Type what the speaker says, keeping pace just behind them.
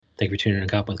Thank you for tuning in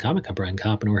to Cop with Comic. I'm Brian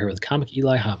Kopp, and we're here with comic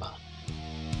Eli Haba.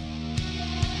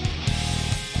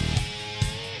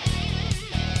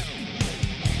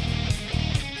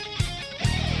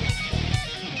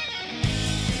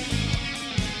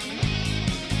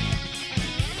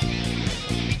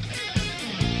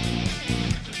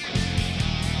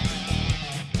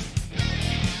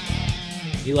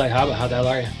 Eli Haba, how the hell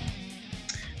are you?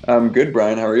 I'm good,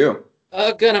 Brian. How are you?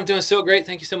 Good. I'm doing so great.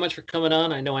 Thank you so much for coming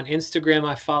on. I know on Instagram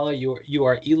I follow you. You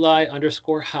are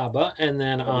Eli_Haba, and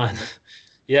then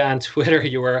on Twitter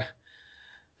you are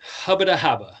Hubba da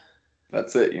Haba.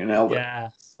 That's it. You nailed it. Yeah,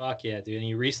 fuck yeah, dude. And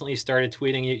you recently started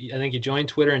tweeting. I think you joined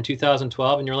Twitter in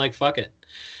 2012, and you're like, fuck it.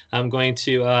 I'm going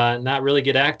to not really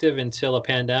get active until a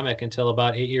pandemic, until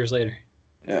about 8 years later.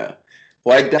 Yeah.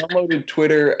 Well, I downloaded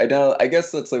Twitter. I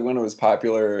guess that's like when it was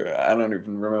popular. I don't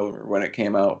even remember when it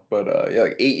came out, but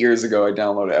like 8 years ago, I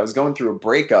downloaded it. I was going through a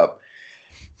breakup,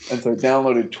 and so I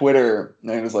downloaded Twitter,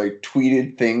 and I was like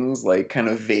tweeted things like kind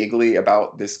of vaguely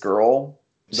about this girl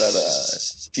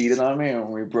that cheated on me, and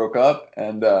we broke up.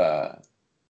 And but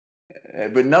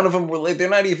none of them were like,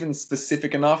 they're not even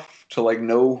specific enough to like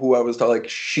know who I was talking. Like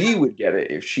she would get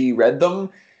it if she read them.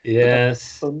 Yes.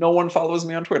 So no one follows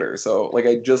me on Twitter. So like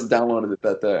I just downloaded it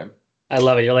that day. I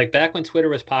love it. You're like back when Twitter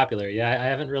was popular. Yeah, I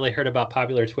haven't really heard about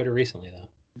popular Twitter recently though.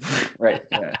 Right.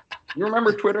 Yeah. You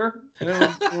remember Twitter?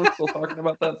 We're still talking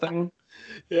about that thing.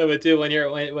 Yeah, but dude,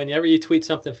 whenever you tweet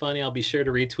something funny, I'll be sure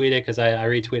to retweet it because I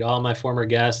retweet all my former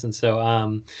guests, and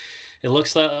so it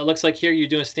looks like here you're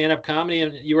doing stand-up comedy,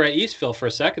 and you were at Eastville for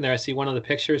a second there. I see one of the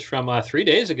pictures from 3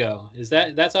 days ago. Is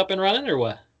that's up and running or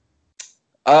what?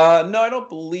 No, I don't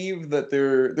believe that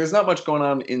there's not much going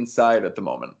on inside at the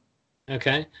moment.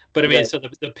 Okay, but I mean, so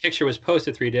the picture was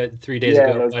posted 3 days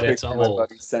ago, but it's old. My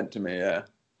buddy sent to me, yeah.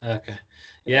 Okay,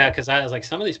 yeah, because I was like,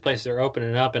 some of these places are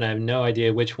opening up, and I have no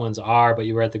idea which ones are. But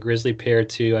you were at the Grizzly Pear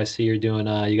too. I see you're doing.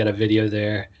 You got a video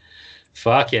there.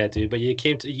 Fuck yeah, dude! But you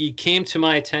came to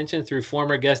my attention through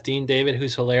former guest Dean David,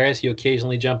 who's hilarious. You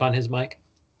occasionally jump on his mic.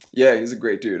 Yeah, he's a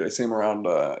great dude. I see him around.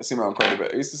 Quite a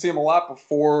bit. I used to see him a lot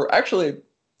before. Actually,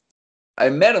 I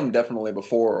met him definitely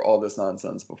before all this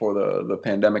nonsense, before the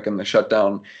pandemic and the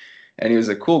shutdown, and he was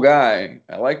a cool guy.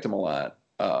 I liked him a lot,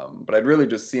 but I'd really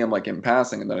just see him like in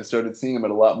passing, and then I started seeing him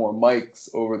at a lot more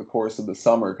mics over the course of the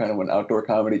summer, kind of when outdoor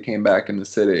comedy came back in the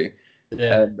city.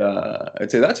 Yeah. And I'd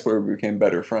say that's where we became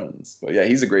better friends. But yeah,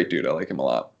 he's a great dude. I like him a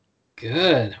lot.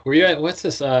 Good. Were you at what's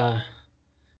this?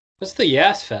 What's the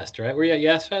Yas Fest, right? Were you at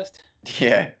Yas Fest?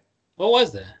 Yeah. What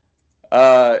was that?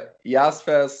 Yas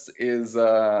Fest is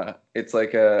it's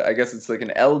like I guess it's like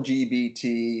an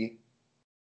LGBT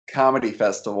comedy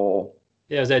festival.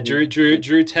 Yeah, is that Drew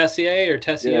Tessier or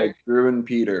Tessier? Yeah, Drew and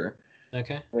Peter.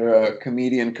 Okay. They're a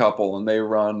comedian couple, and they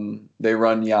run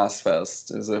Yas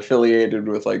Fest. Is affiliated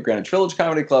with like Greenwich Village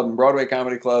Comedy Club and Broadway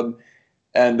Comedy Club,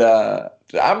 and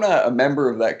I'm not a member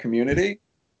of that community.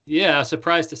 Yeah, I was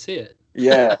surprised to see it.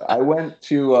 Yeah, I went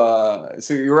to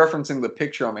so you're referencing the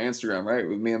picture on my Instagram, right?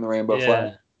 With me and the rainbow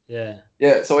flag.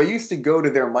 Yeah. So I used to go to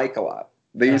their mic a lot.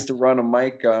 They used to run a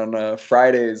mic on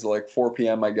Fridays, like 4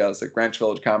 p.m. I guess, at Greenwich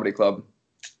Village Comedy Club,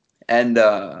 and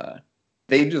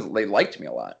they liked me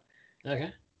a lot.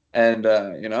 Okay. And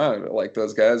I like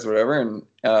those guys, whatever. And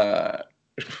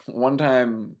one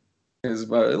time, it was a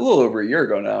little over a year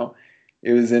ago now.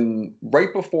 It was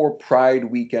right before Pride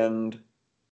weekend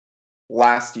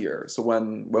last year. So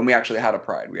when we actually had a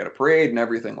Pride, we had a parade and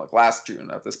everything, like last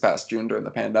June, this past June during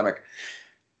the pandemic.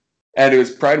 And it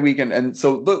was Pride weekend, and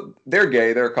so look, they're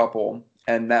gay, they're a couple,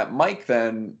 and that mic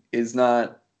then is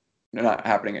not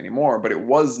happening anymore. But it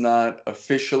was not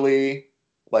officially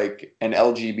like an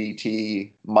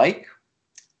LGBT mic,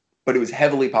 but it was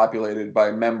heavily populated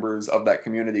by members of that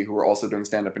community who were also doing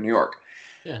stand-up in New York.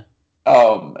 Yeah.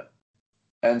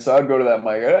 And so I'd go to that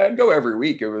mic. I'd go every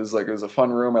week. It was a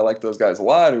fun room. I liked those guys a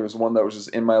lot. It was one that was just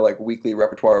in my like weekly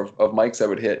repertoire of mics I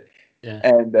would hit. Yeah.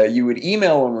 And you would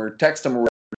email them or text them or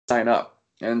sign up.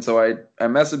 And so I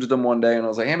messaged him one day and I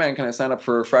was like, hey man, can I sign up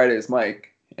for Friday's mic?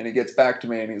 And he gets back to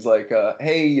me and he's like,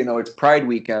 hey, it's Pride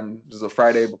weekend. This is a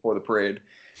Friday before the parade.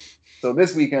 So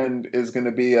this weekend is going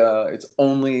to be, it's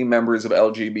only members of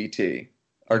LGBT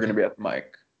are going to be at the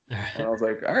mic. And I was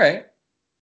like, all right,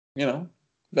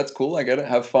 that's cool. I get it.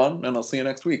 Have fun. And I'll see you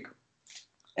next week.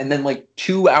 And then like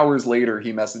 2 hours later,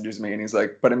 he messages me and he's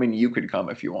like, but I mean, you could come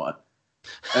if you want.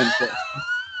 And so,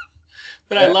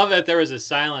 but I love that there was a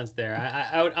silence there.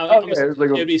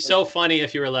 It'd be so funny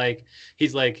if you were like,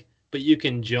 he's like, but you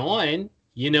can join.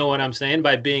 You know what I'm saying?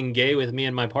 By being gay with me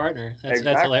and my partner. That's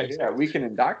Exactly. hilarious. Yeah, we can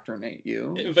indoctrinate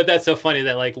you. But that's so funny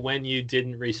that like when you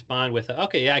didn't respond with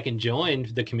okay, yeah, I can join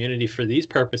the community for these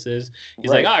purposes. He's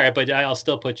like, Right. all right, but I'll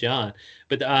still put you on.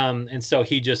 But and so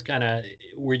he just kind of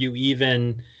were you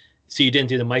even? So you didn't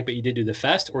do the mic, but you did do the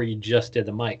fest, or you just did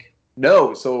the mic?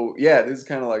 No, so yeah, this is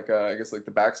kind of like I guess like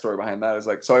the backstory behind that is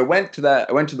like so I went to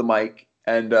the mic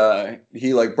and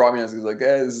he like brought me on. He's like,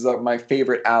 this is my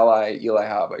favorite ally, Eli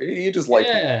Haba. He just liked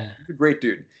me. Yeah, He's a great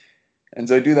dude. And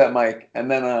so I do that mic, and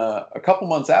then a couple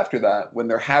months after that, when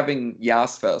they're having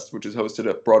Yas Fest, which is hosted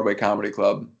at Broadway Comedy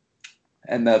Club,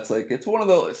 and that's like it's one of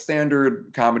the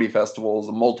standard comedy festivals,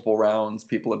 multiple rounds,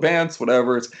 people advance,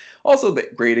 whatever. It's also the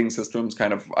grading system's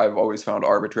kind of I've always found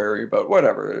arbitrary, but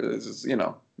whatever. It's just,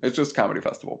 it's just comedy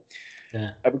festival.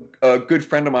 yeah, I have a good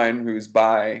friend of mine who's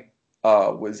bi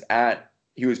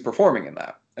he was performing in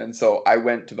that, and so I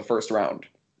went to the first round.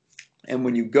 And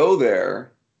when you go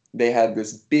there, they had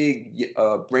this big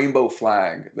rainbow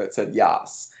flag that said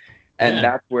Yas. And yeah,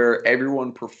 that's where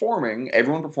everyone performing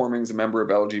is a member of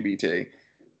LGBT.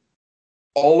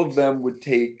 All of them would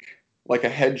take like a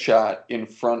headshot in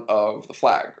front of the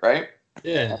flag, right?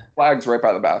 yeah. The flag's right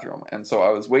by the bathroom. And so I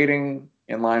was waiting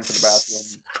in line for the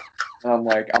bathroom. And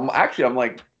I'm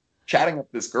like chatting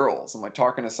with this girl. So I'm like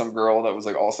talking to some girl that was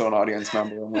like also an audience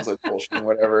member and was like bullshitting,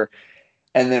 whatever.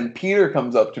 And then Peter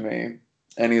comes up to me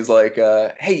and he's like,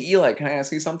 hey, Eli, can I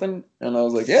ask you something? And I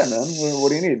was like, yeah, man, what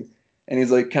do you need? And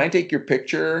he's like, can I take your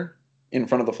picture in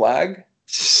front of the flag?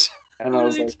 And I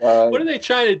was like, what are they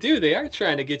trying to do? They are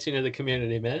trying to get you into the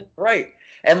community, man. right.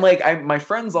 And like, my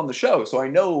friend's on the show, so I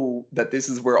know that this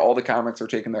is where all the comics are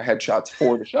taking their headshots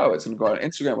for the show. It's going to go on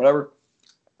Instagram, whatever.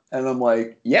 And I'm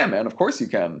like, yeah, man, of course you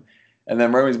can. And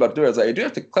then when he's about to do it, I was like, I do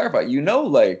have to clarify,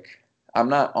 like, I'm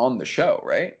not on the show,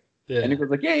 right? Yeah. And he was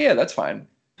like, yeah, that's fine.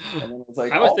 And then I was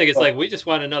like, I was thinking it's like we just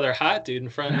want another hot dude in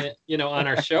front of it, on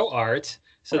our show art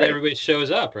so right. that everybody shows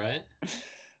up, right? I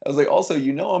was like, also,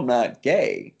 I'm not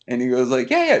gay. And he goes like,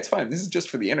 yeah, it's fine. This is just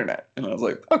for the internet. And I was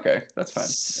like, okay, that's fine.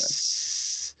 Yeah.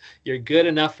 You're good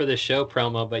enough for the show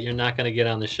promo, but you're not going to get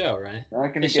on the show, right?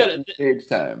 Not going to get stage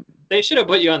time. They should have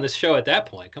put you on the show at that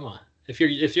point. Come on. If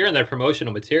you're in their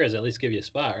promotional materials, at least give you a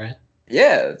spot, right?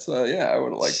 Yeah, it's I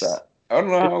would have liked that. I don't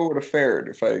know how I would have fared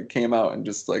if I came out and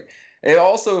just like it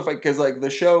also because like the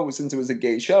show, since it was a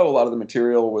gay show, a lot of the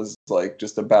material was like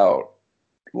just about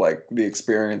like the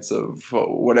experience of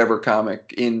whatever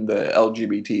comic in the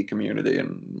LGBT community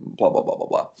and blah blah blah blah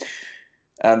blah.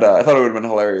 And I thought it would have been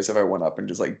hilarious if I went up and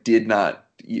just like did not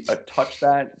touch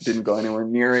that, didn't go anywhere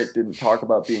near it, didn't talk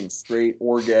about being straight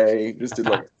or gay, just did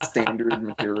like standard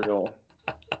material.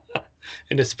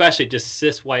 And especially just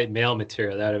cis white male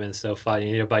material. That would have been so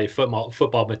funny. About your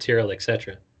football material,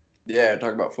 etc. Yeah,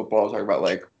 talk about football, talk about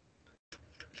like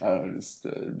I don't know, just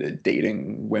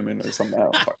dating women or something.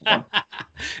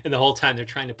 And the whole time they're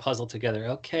trying to puzzle together.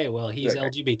 Okay, well, he's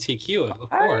LGBTQ, of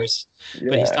course, yeah.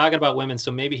 But he's talking about women,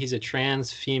 so maybe he's a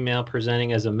trans female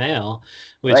presenting as a male,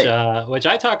 which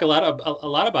I talk a lot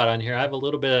about on here. I have a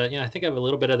little bit of, I think I have a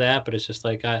little bit of that, but it's just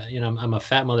like I'm a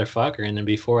fat motherfucker, and then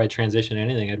before I transition to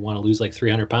anything, I'd want to lose like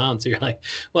 300 pounds. So you're like,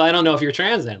 well, I don't know if you're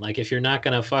trans then. Like, if you're not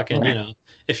gonna fucking,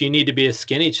 if you need to be a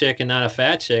skinny chick and not a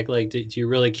fat chick, like, do you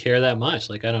really care that much?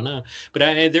 Like, I don't know. But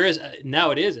there is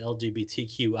now it is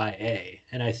LGBTQIA,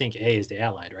 and I think A is the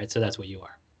allied, right? So that's what you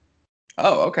are.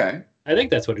 Oh, okay. I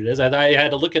think that's what it is. I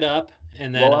had to look it up,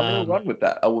 and then. Well, I'm going to run with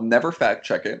that. I will never fact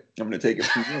check it. I'm going to take it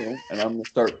from you, and I'm going to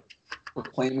start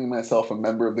proclaiming myself a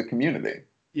member of the community.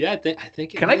 Yeah, I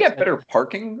think. Can I get better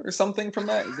parking or something from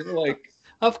that? Is it like?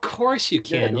 Of course you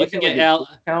can. Yeah, you can get a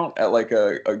discount at like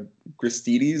a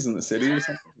Gristedes in the city or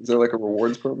something. Is there like a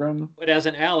rewards program? But as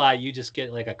an ally, you just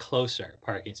get like a closer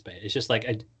parking space. It's just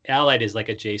like allied is like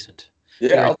adjacent.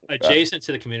 Yeah, adjacent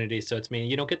to the community, so it's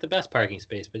meaning you don't get the best parking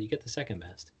space, but you get the second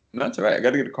best. No, that's all right. I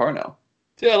got to get a car now.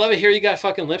 Dude, I love it. Here you got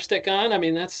fucking lipstick on. I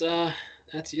mean, that's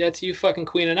you fucking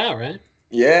queening out, right?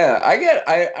 Yeah,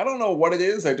 I don't know what it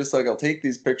is. I just like I'll take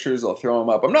these pictures, I'll throw them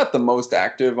up. I'm not the most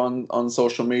active on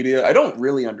social media. I don't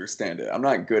really understand it. I'm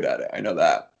not good at it. I know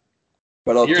that.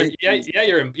 But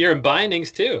you're in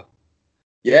bindings too.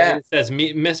 Yeah. It says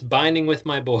miss binding with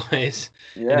my boys.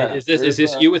 Yeah. Is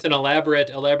this you with an elaborate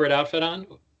outfit on?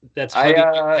 That's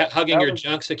hugging your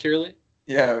junk securely?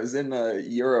 Yeah, I was in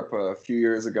Europe a few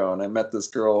years ago and I met this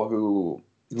girl who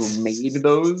made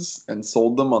those and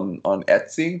sold them on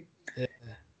Etsy. Yeah.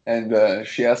 And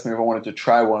she asked me if I wanted to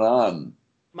try one on.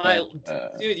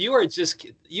 Dude,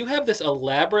 you have this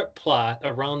elaborate plot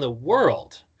around the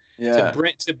world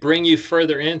to bring you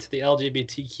further into the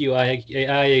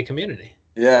LGBTQIA community.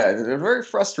 Yeah, they're very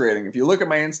frustrating. If you look at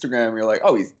my Instagram, you're like,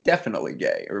 oh, he's definitely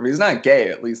gay. Or if he's not gay,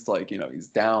 at least like, he's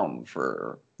down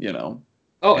for, Oh,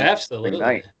 an interesting absolutely.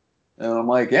 night. And I'm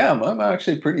like, yeah, I'm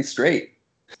actually pretty straight.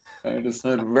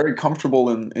 I'm very comfortable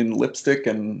in lipstick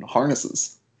and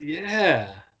harnesses.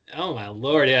 Yeah. Oh my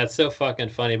Lord. Yeah, it's so fucking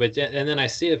funny. But and then I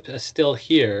see a still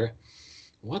here.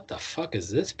 What the fuck is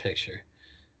this picture?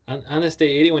 On this day,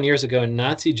 81 years ago,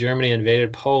 Nazi Germany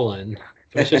invaded Poland.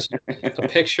 But it's just a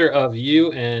picture of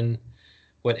you and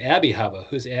what, Abby Haba?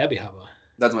 Who's Abby Haba?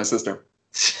 That's my sister.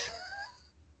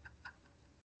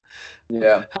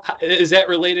 Yeah. Is that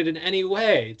related in any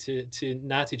way to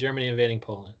Nazi Germany invading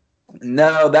Poland?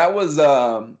 No, that was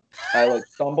I like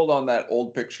stumbled on that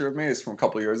old picture of me. It's from a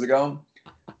couple years ago.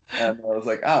 And I was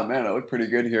like, oh man, I look pretty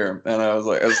good here. And I was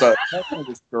like, I was talking to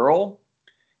this girl,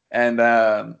 and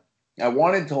I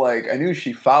wanted to like, I knew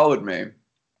she followed me,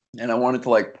 and I wanted to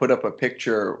like put up a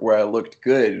picture where I looked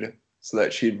good so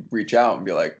that she'd reach out and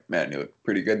be like, man, you look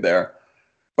pretty good there.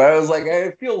 But I was like,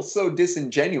 I feel so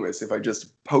disingenuous if I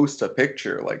just post a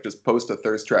picture, like just post a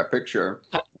thirst trap picture.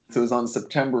 So it was on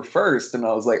September 1st, and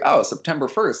I was like, oh, September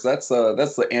 1st,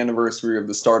 that's the anniversary of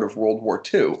the start of World War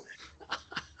II.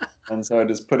 And so I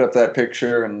just put up that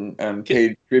picture and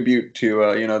paid tribute to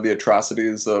the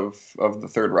atrocities of the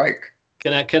Third Reich.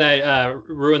 Can I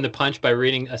ruin the punch by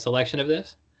reading a selection of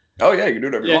this? Oh yeah, you can do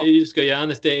whatever you Yeah, want. you just go, yeah, on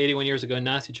this day, 81 years ago,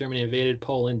 Nazi Germany invaded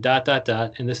Poland, dot, dot,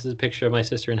 dot. And this is a picture of my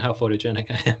sister and how photogenic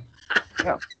I am.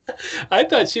 Yeah. I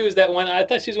thought she was that one. I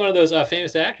thought she was one of those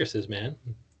famous actresses, man.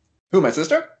 Who, my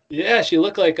sister? Yeah, she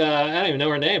looked like I don't even know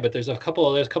her name, but there's a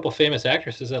couple famous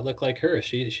actresses that look like her.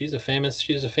 She's a famous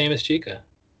chica.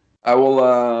 I will.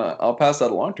 I'll pass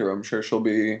that along to her. I'm sure she'll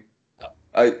be.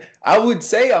 I would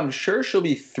say I'm sure she'll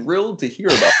be thrilled to hear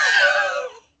about it.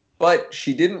 But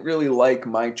she didn't really like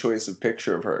my choice of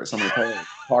picture of her. So I'm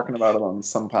talking about it on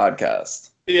some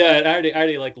podcast. Yeah, and I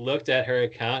already like looked at her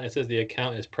account. And it says the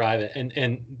account is private,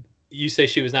 and you say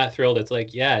she was not thrilled. It's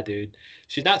like, yeah, dude,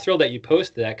 she's not thrilled that you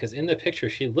posted that because in the picture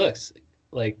she looks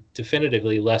like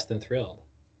definitively less than thrilled.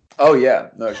 Oh yeah,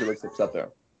 no, she looks upset there.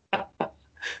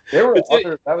 There were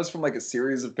that was from like a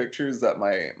series of pictures that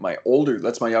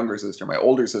that's my younger sister. My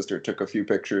older sister took a few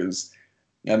pictures,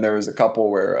 and there was a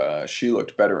couple where she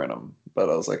looked better in them. But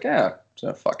I was like, yeah,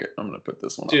 so fuck it, I'm gonna put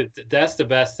this one up. Dude, that's the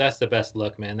best. That's the best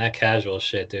look, man. That casual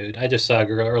shit, dude. I just saw a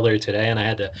girl earlier today, and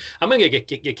I'm gonna get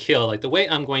killed. Like the way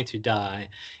I'm going to die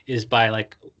is by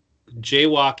like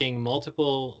jaywalking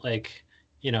multiple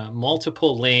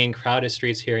lane crowded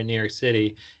streets here in New York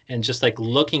City, and just like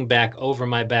looking back over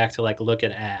my back to like look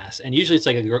at ass. And usually it's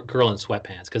like a girl in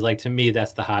sweatpants, because like to me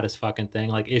that's the hottest fucking thing.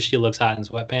 Like if she looks hot in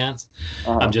sweatpants,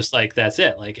 I'm just like, that's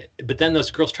it. Like, but then those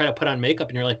girls try to put on makeup,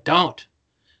 and you're like, don't.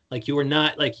 Like you are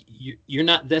not like you're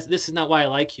not this is not why I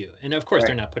like you. And of course, right,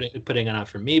 they're not putting it on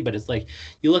for me, but it's like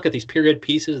you look at these period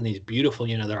pieces and these beautiful,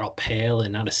 they're all pale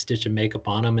and not a stitch of makeup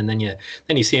on them, and then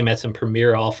you see them at some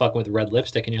premiere all fucking with red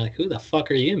lipstick, and you're like, who the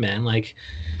fuck are you, man? Like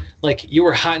you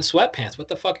were hot in sweatpants. What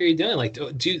the fuck are you doing? Like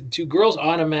do girls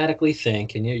automatically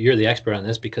think, and you're the expert on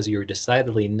this because you're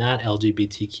decidedly not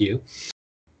LGBTQ.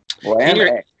 Well, I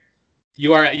am.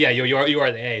 You are, yeah, you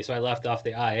are the A. So I left off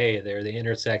the IA there, the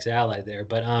intersex ally there.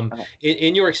 But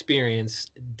in your experience,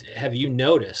 have you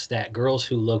noticed that girls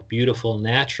who look beautiful,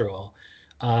 natural,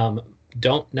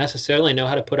 don't necessarily know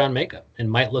how to put on makeup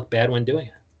and might look bad when doing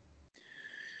it?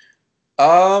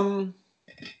 I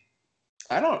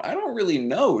don't really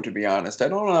know, to be honest. I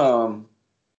don't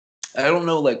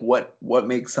know like what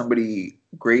makes somebody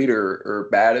great or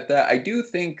bad at that. I do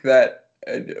think that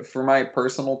for my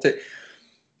personal take.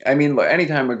 I mean,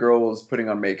 anytime a girl is putting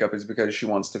on makeup is because she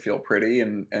wants to feel pretty,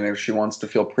 and if she wants to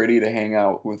feel pretty to hang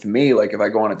out with me, like if I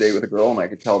go on a date with a girl and I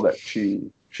could tell that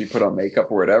she put on makeup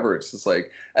or whatever, it's just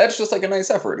like that's just like a nice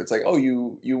effort. It's like, oh,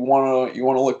 you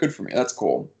wanna look good for me. That's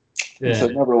cool. Yeah. So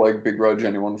I never like begrudge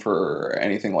anyone for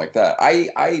anything like that.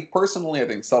 I personally, I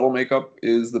think subtle makeup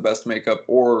is the best makeup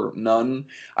or none.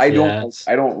 I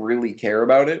don't really care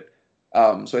about it.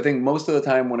 So I think most of the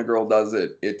time when a girl does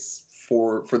it, it's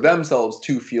for themselves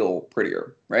to feel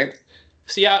prettier, right?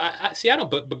 See, I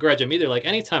don't begrudge them either. Like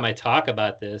anytime I talk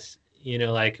about this,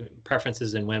 like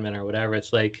preferences in women or whatever,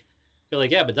 it's like you're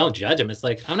like, yeah, but don't judge them. It's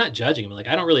like I'm not judging them. Like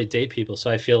I don't really date people,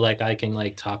 so I feel like I can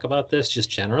like talk about this just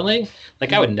generally.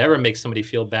 Like I would never make somebody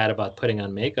feel bad about putting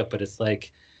on makeup, but it's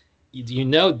like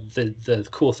the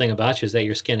cool thing about you is that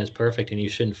your skin is perfect and you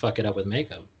shouldn't fuck it up with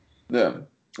makeup. Yeah.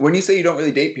 When you say you don't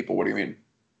really date people, what do you mean?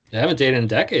 I haven't dated in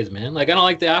decades, man. Like I don't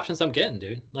like the options I'm getting,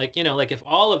 dude. Like like if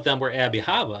all of them were Abby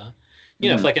Hava, You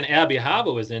know, if like an Abby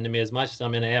Haba was into me as much as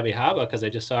I'm into Abby Haba because I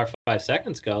just saw her 5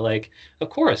 seconds ago, like, of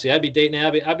course, yeah, I'd be dating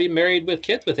Abby. I'd be married with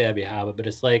kids with Abby Haba. But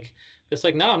it's like,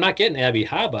 no, I'm not getting Abby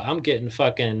Haba. I'm getting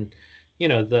fucking, you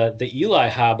know, the Eli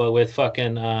Haba with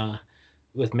fucking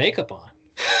with makeup on.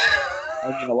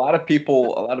 I mean, a lot of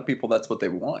people, that's what they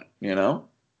want, you know?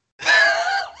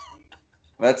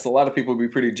 That's a lot of people would be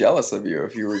pretty jealous of you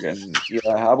if you were getting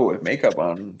Eli Haba with makeup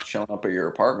on, showing up at your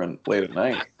apartment late at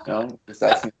night, you know? Just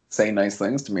asking, say nice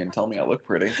things to me and tell me I look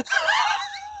pretty.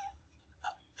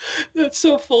 That's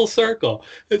so full circle.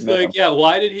 It's like, yeah,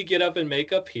 why did he get up in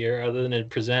makeup here other than to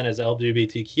present as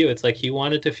LGBTQ? It's like he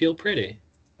wanted to feel pretty.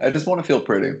 I just want to feel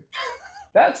pretty.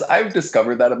 I've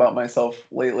discovered that about myself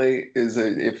lately, is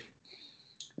if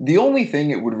the only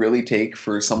thing it would really take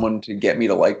for someone to get me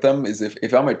to like them is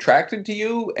if I'm attracted to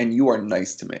you and you are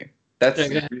nice to me. That's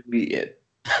really it.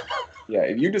 Yeah,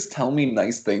 if you just tell me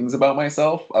nice things about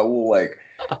myself, I will like,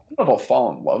 I don't know if I'll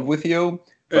fall in love with you,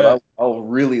 but I'll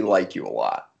really like you a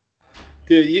lot.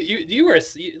 Dude, you were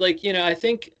like, you know, I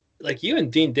think like you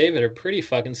and Dean David are pretty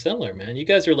fucking similar, man. You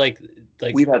guys are like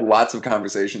we've had lots of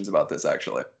conversations about this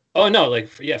actually. Oh no, like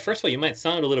yeah, first of all, you might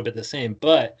sound a little bit the same,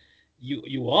 but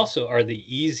you also are the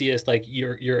easiest, like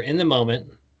you're in the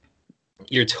moment,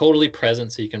 you're totally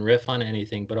present so you can riff on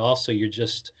anything, but also you're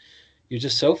just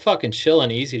so fucking chill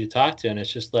and easy to talk to, and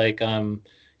it's just like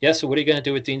yeah, so what are you gonna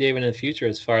do with Dean David in the future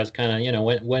as far as kind of, you know,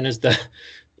 when is the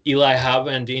Eli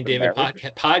Haba and Dean David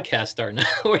podcast starting?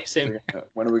 What are you saying?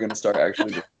 When are we gonna start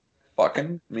actually just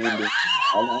fucking? Me and Dean?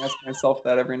 I ask myself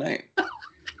that every night.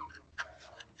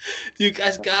 You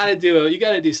guys gotta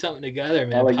do something together,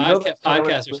 man. Like,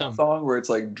 podcast or something. Song where it's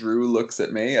like Drew looks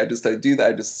at me. I do that.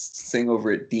 I just sing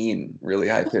over it, Dean, really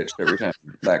high pitched every time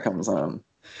that comes on.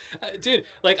 Dude,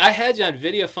 like I had you on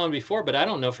video phone before, but I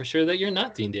don't know for sure that you're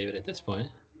not Dean David at this point.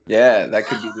 Yeah, that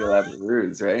could be the elaborate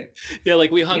ruse, right? Yeah,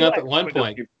 like we hung up at one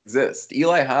point. Exist.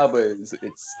 Eli Haba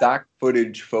it's stock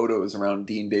footage photos around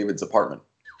Dean David's apartment.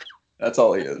 That's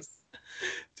all he is.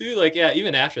 Dude, like yeah,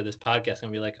 even after this podcast,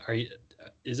 I'm gonna be like,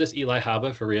 is this Eli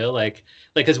Haba for real? Like,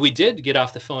 because we did get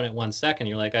off the phone at 1 second.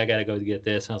 You're like, I gotta go get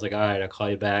this, and I was like, all right, I'll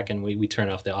call you back, and we turn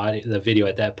off the video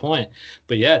at that point.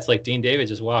 But yeah, it's like Dean David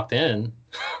just walked in,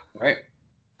 right?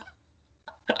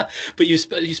 But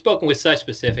you've spoken with such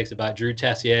specifics about Drew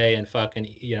Tessier and fucking,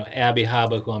 you know, Abby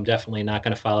Haba, who I'm definitely not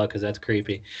gonna follow because that's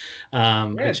creepy.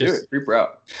 Yeah, do it. Creep her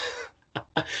out.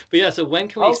 But yeah, so when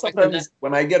can we expect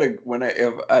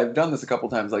if I've done this a couple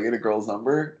times, I get a girl's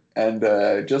number, and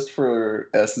just for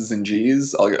S's and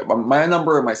G's, I'll get my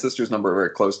number and my sister's number are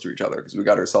very close to each other because we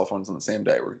got our cell phones on the same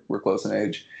day. We're close in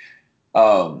age.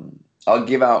 I'll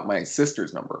give out my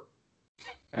sister's number,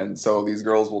 and so these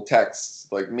girls will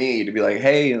text like me to be like,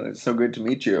 "Hey, it's so good to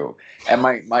meet you." And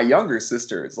my younger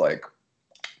sister is like,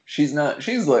 she's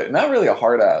like not really a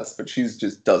hard ass, but she's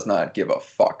just does not give a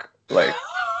fuck. Like,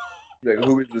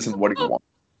 who is this and what do you want?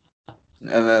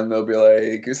 And then they'll be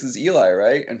like, "This is Eli,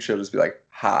 right?" And she'll just be like,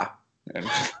 "Ha." And,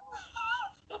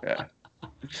 yeah.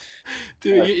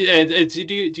 Dude,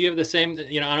 do you have the same,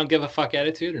 you know, I don't give a fuck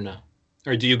attitude or no?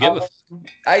 Or do you give a?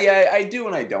 I do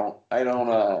and I don't. I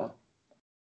don't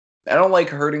like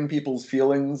hurting people's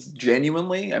feelings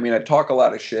genuinely. I mean, I talk a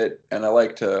lot of shit, and I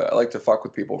like to fuck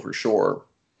with people for sure.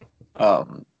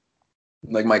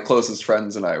 Like my closest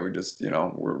friends and I were just, you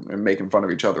know, we're making fun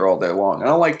of each other all day long. I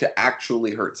don't like to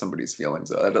actually hurt somebody's feelings.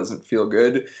 That doesn't feel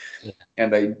good. Yeah.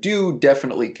 And I do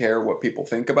definitely care what people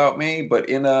think about me, but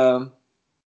in a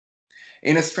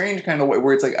strange kind of way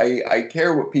where it's like I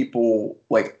care what people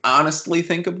like honestly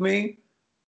think of me.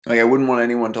 Like I wouldn't want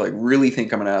anyone to like really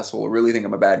think I'm an asshole or really think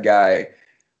I'm a bad guy.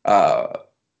 But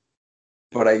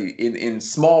in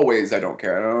small ways I don't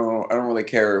care. I don't really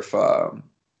care if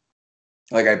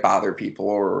like I bother people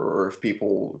or if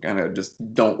people kind of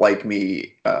just don't like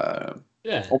me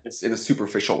almost in a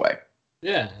superficial way.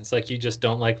 Yeah, it's like you just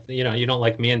don't like, you know, you don't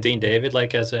like me and Dean David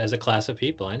like as a class of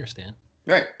people. I understand.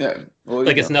 Right, yeah. Well,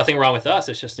 like it's nothing wrong with us.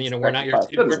 It's just, you know, we're not your...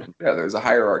 yeah, there's a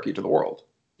hierarchy to the world.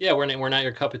 Yeah, we're not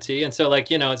your cup of tea. And so like,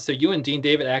 you know, so you and Dean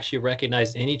David actually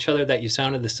recognized in each other that you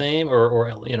sounded the same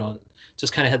or you know,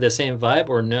 just kind of had the same vibe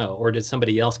or no? Or did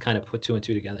somebody else kind of put two and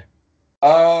two together?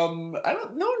 No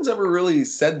one's ever really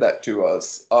said that to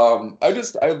us.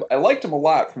 I liked him a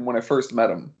lot from when I first met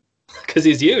him. Because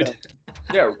he's you.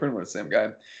 Yeah, we're pretty much the same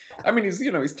guy. I mean, he's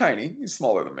tiny. He's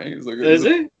smaller than me. He's like is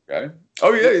he? Guy.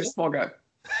 Oh yeah, he's a small guy.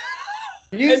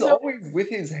 He's always with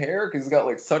his hair because he's got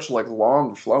like such like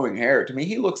long flowing hair. To me,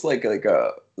 he looks like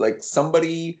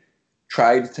somebody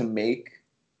tried to make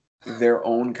their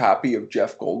own copy of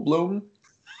Jeff Goldblum.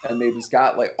 And they just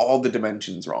got like all the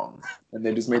dimensions wrong, and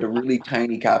they just made a really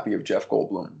tiny copy of Jeff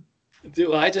Goldblum. Dude,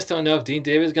 well, I just don't know if Dean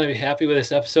David's going to be happy with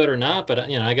this episode or not. But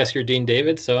I guess you're Dean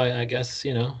David, so I guess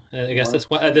I guess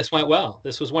this went well.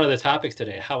 This was one of the topics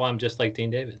today. How I'm just like Dean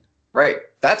David. Right.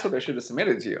 That's what I should have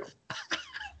submitted to you.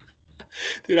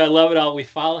 Dude, I love it all. We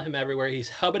follow him everywhere. He's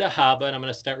Hubba da Haba, and I'm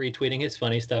going to start retweeting his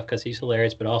funny stuff because he's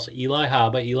hilarious. But also Eli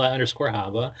Haba,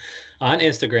 Eli_Haba, on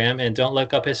Instagram. And don't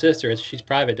look up his sister. She's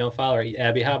private. Don't follow her.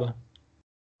 Abby Haba.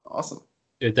 Awesome.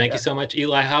 Dude, thank you so much,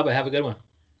 Eli Haba. Have a good one.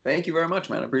 Thank you very much,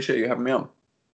 man. I appreciate you having me on.